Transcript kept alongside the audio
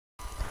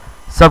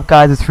Sup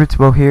guys, it's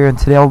Fritzbo here, and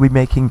today I'll be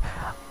making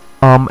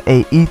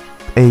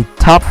a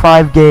top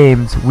 5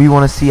 games we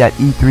want to see at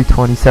E3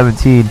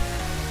 2017.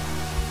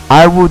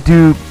 I will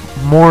do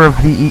more of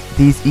these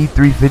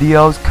E3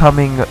 videos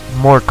coming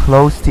more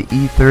close to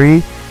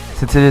E3,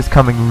 since it is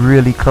coming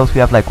really close.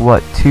 We have like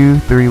what,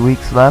 2-3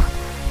 weeks left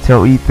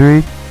till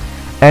E3,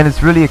 and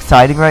it's really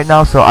exciting right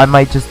now, so I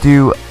might just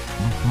do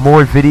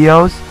more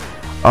videos.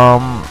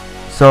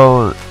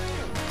 So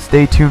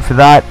stay tuned for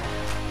that.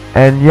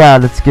 And yeah,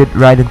 let's get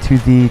right into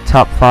the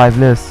top 5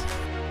 list.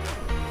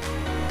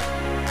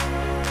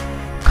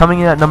 Coming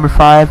in at number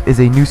 5 is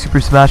a new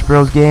Super Smash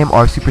Bros. Game,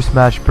 or Super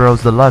Smash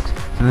Bros. Deluxe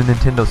for the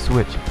Nintendo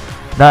Switch.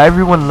 Now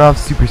everyone loves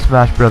Super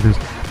Smash Bros.,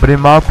 but in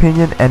my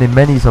opinion, and in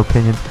many's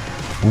opinions,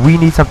 we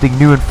need something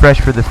new and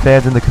fresh for the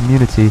fans and the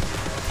community.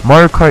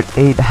 Mario Kart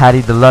 8 had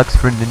a Deluxe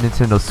for the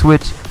Nintendo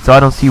Switch, so I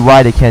don't see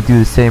why they can't do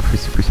the same for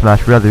Super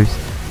Smash Bros.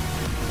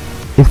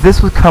 If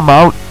this would come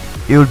out,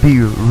 it would be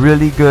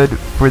really good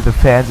for the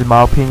fans, in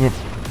my opinion.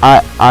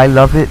 I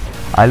love it.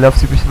 I love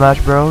Super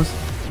Smash Bros.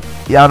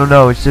 Yeah, I don't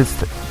know, it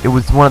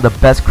was one of the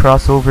best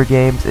crossover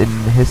games in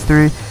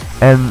history,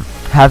 and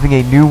having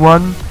a new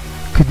one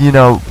could, you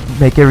know,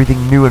 make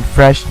everything new and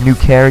fresh, new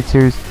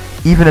characters.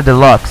 Even a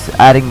deluxe,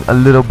 adding a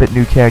little bit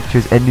new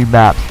characters and new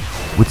maps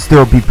would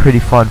still be pretty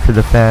fun for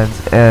the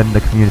fans and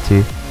the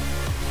community.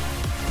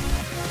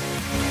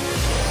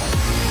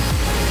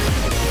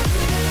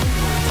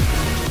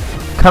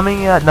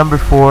 Coming at number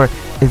 4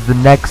 is the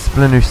next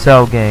Splinter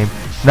Cell game.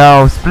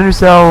 Now, Splinter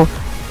Cell,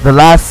 the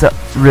last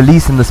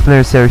release in the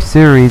Splinter Cell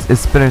series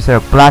is Splinter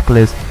Cell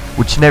Blacklist,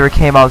 which never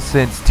came out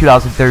since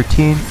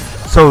 2013.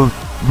 So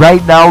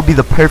right now would be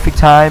the perfect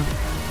time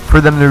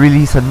for them to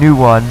release a new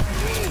one.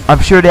 I'm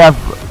sure they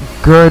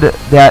could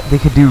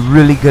do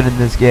really good in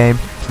this game,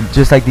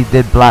 just like they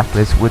did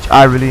Blacklist, which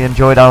I really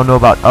enjoyed. I don't know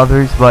about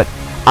others, but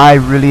I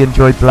really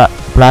enjoyed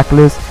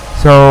Blacklist.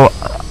 So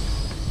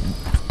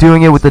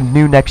doing it with the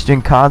new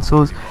next-gen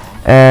consoles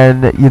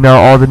and, you know,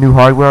 all the new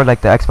hardware like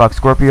the Xbox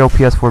Scorpio,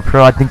 PS4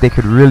 Pro, I think they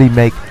could really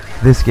make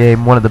this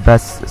game one of the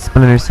best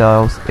Splinter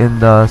Cells in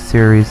the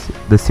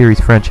series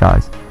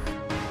franchise.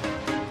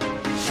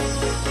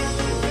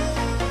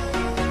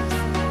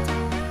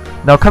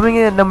 Now coming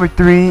in at number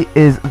 3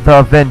 is The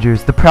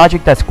Avengers, the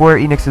project that Square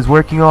Enix is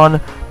working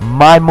on.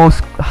 My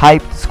most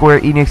hyped Square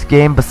Enix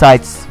game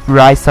besides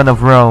Rise Son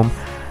of Rome.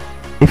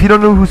 If you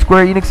don't know who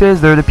Square Enix is,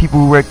 they're the people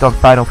who worked on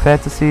Final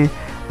Fantasy,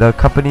 the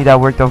company that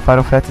worked on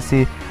Final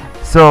Fantasy.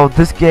 So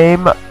this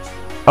game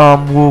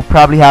will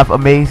probably have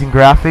amazing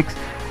graphics,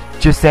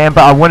 just saying,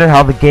 but I wonder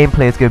how the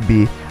gameplay is going to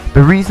be.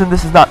 The reason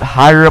this is not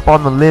higher up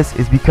on the list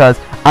is because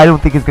I don't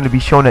think it's going to be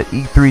shown at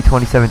E3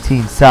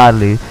 2017,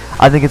 sadly.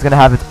 I think it's going to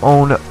have its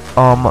own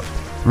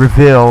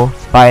reveal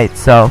by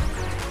itself,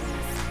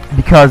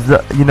 because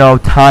you know,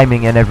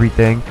 timing and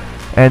everything,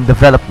 and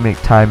development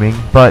timing.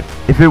 But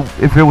if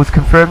it was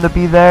confirmed to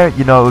be there,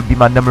 you know, it would be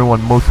my number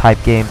 1 most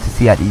hyped game to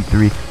see at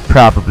E3,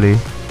 probably.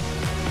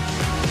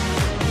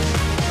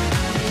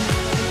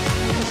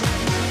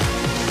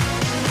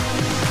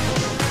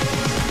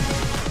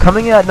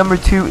 Coming in at number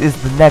 2 is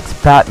the next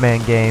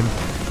Batman game.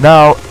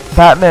 Now,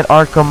 Batman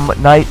Arkham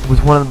Knight was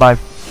one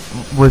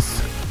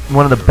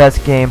of the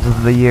best games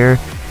of the year.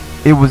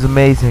 It was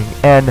amazing,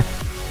 and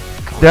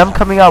them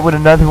coming out with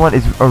another one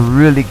is a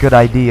really good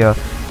idea.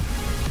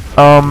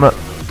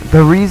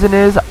 The reason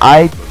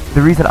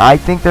I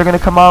think they're gonna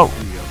come out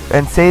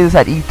and say this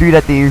at E3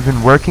 that they're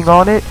even working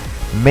on it.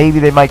 Maybe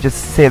they might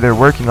just say they're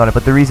working on it,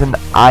 but the reason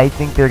I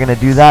think they're gonna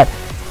do that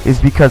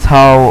is because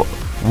how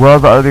well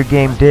the other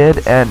game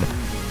did, and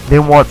they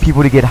want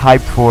people to get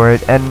hyped for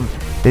it, and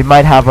they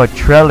might have a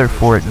trailer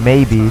for it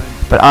maybe,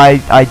 but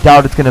I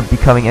doubt it's gonna be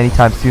coming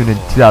anytime soon in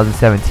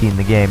 2017.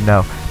 The game,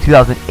 no,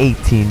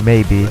 2018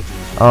 maybe,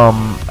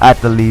 at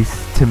the least.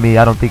 To me,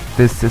 I don't think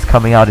this is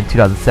coming out in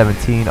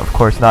 2017, of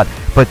course not,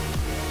 but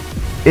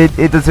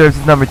it deserves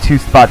its number 2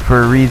 spot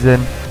for a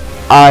reason.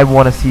 I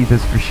want to see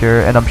this for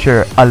sure, and I'm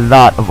sure a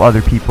lot of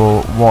other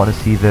people want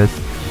to see this.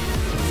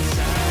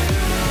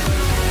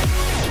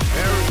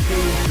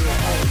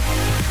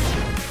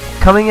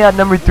 Coming in at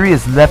number 3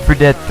 is Left 4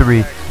 Dead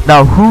 3.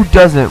 Now, who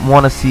doesn't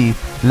want to see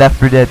Left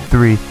 4 Dead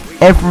 3?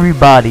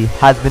 Everybody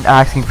has been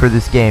asking for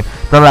this game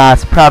the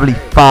last probably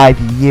 5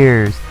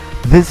 years.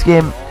 This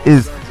game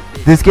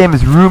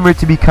is rumored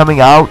to be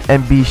coming out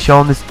and be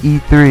shown this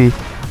E3,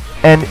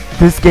 and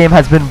this game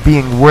has been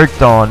being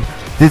worked on.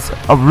 This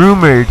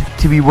rumored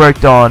to be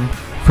worked on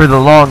for the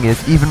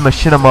longest. Even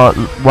Machinima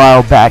a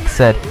while back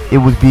said it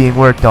was being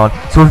worked on.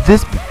 So if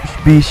this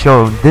be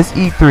shown this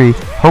E3,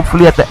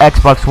 hopefully at the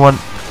Xbox One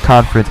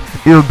conference,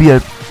 it will be a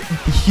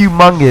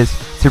humongous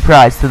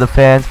surprise to the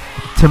fans,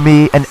 to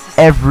me, and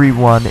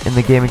everyone in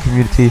the gaming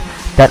community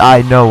that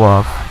I know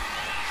of.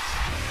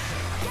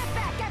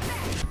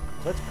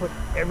 Let's put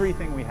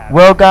everything we have.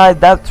 Well guys,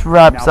 that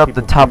wraps up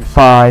the top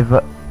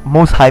 5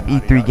 most hype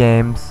E3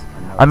 games.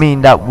 I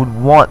mean, that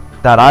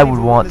I would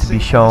want to be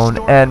shown,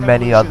 and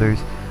many others.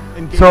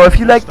 So if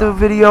you liked the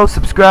video,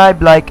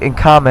 subscribe, like, and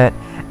comment.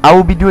 I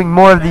will be doing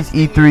more of these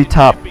E3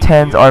 top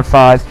 10s or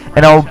 5s,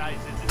 and I'll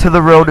to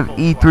the road of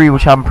E3,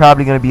 which I'm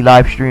probably going to be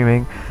live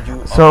streaming.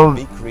 So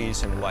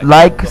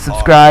like,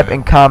 subscribe,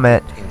 and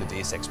comment.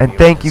 And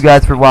thank you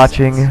guys for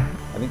watching.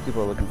 I think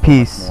people are looking for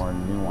Peace. more